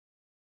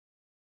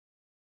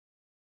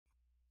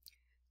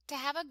To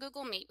have a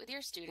Google Meet with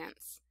your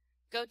students,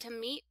 go to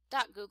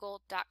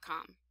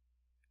meet.google.com.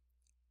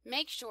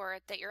 Make sure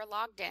that you're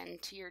logged in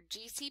to your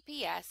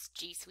GCPS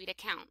G Suite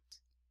account.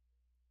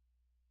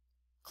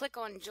 Click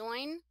on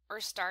Join or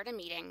Start a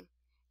Meeting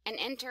and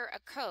enter a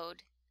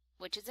code,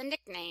 which is a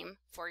nickname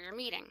for your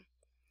meeting.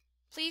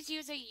 Please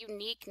use a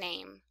unique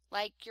name,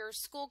 like your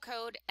school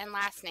code and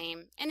last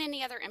name and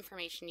any other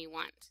information you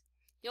want.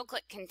 You'll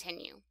click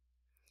Continue.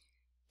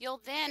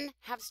 You'll then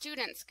have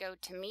students go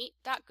to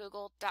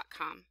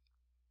meet.google.com.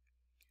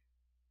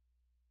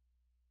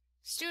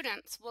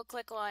 Students will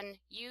click on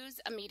Use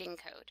a Meeting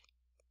Code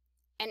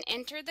and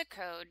enter the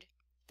code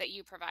that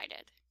you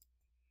provided.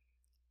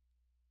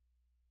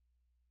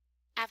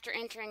 After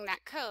entering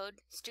that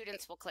code,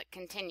 students will click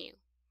Continue.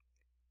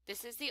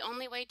 This is the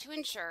only way to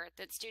ensure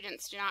that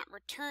students do not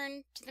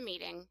return to the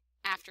meeting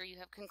after you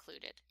have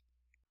concluded.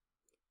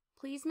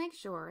 Please make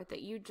sure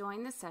that you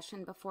join the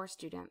session before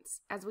students,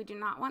 as we do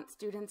not want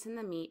students in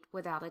the meet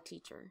without a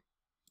teacher.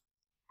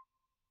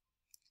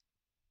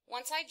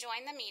 Once I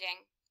join the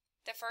meeting,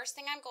 the first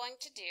thing I'm going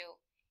to do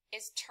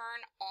is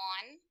turn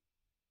on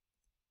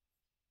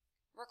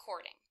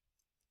recording.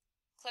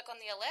 Click on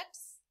the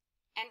ellipse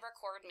and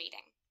record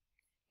meeting.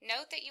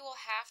 Note that you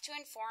will have to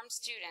inform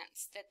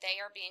students that they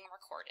are being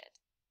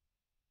recorded.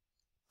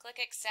 Click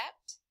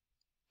Accept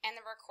and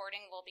the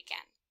recording will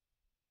begin.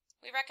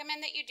 We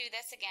recommend that you do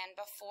this again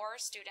before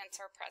students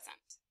are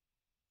present.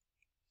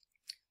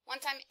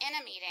 Once I'm in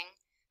a meeting,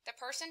 the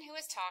person who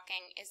is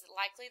talking is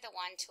likely the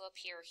one to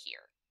appear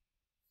here.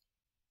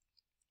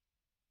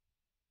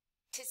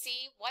 To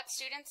see what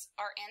students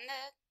are in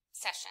the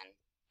session,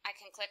 I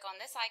can click on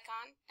this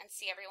icon and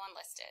see everyone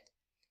listed.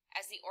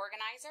 As the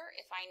organizer,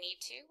 if I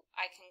need to,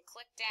 I can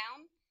click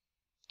down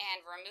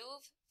and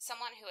remove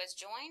someone who has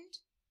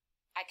joined.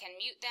 I can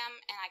mute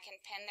them and I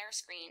can pin their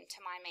screen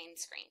to my main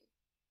screen.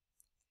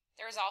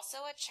 There is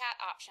also a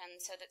chat option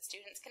so that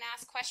students can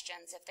ask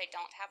questions if they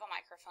don't have a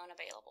microphone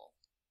available.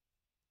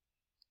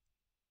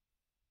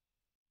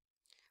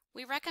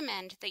 We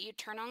recommend that you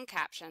turn on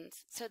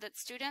captions so that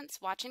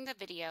students watching the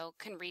video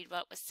can read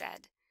what was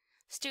said.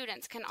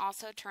 Students can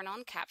also turn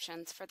on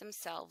captions for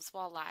themselves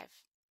while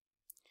live.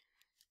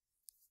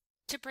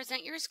 To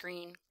present your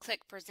screen,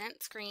 click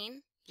Present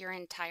Screen, your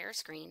entire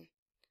screen.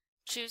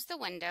 Choose the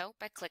window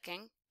by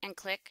clicking and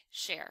click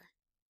Share.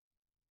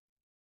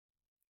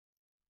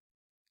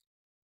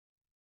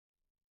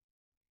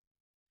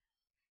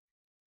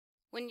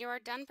 When you are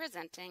done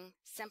presenting,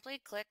 simply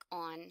click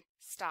on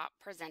Stop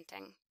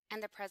Presenting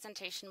and the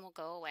presentation will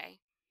go away.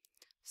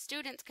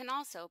 Students can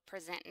also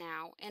present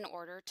now in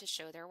order to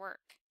show their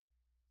work.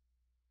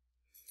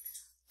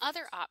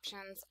 Other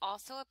options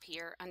also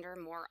appear under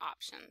More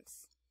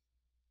Options.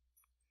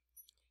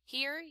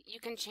 Here you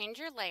can change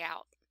your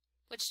layout,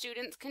 which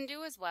students can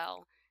do as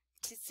well,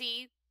 to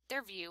see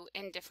their view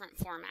in different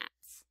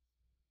formats.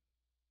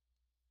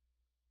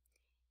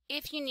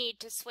 If you need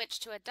to switch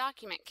to a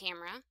document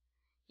camera,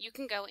 you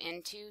can go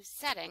into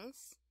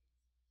Settings,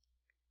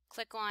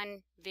 click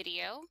on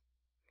Video,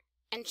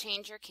 and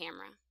change your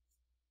camera.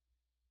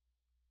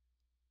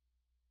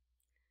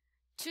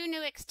 Two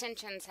new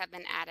extensions have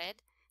been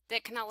added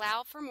that can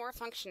allow for more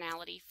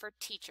functionality for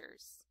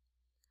teachers.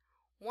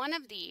 One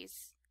of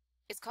these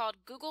is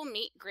called Google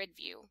Meet Grid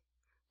View,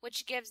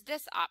 which gives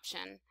this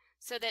option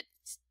so that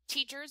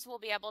teachers will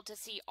be able to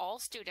see all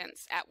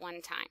students at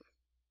one time.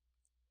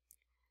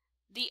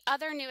 The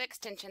other new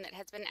extension that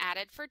has been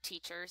added for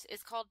teachers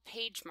is called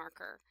Page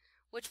Marker,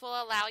 which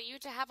will allow you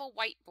to have a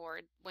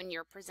whiteboard when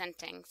you're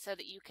presenting so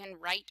that you can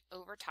write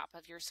over top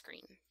of your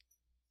screen.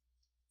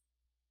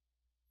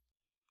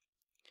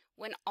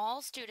 When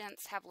all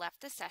students have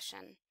left the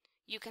session,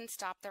 you can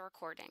stop the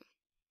recording.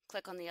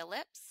 Click on the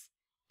ellipse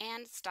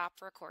and stop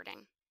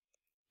recording.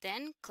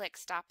 Then click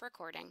Stop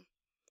Recording.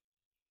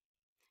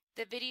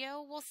 The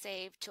video will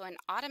save to an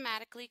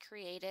automatically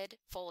created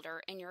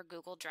folder in your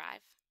Google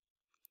Drive.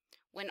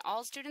 When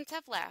all students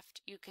have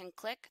left, you can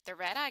click the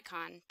red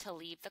icon to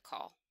leave the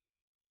call.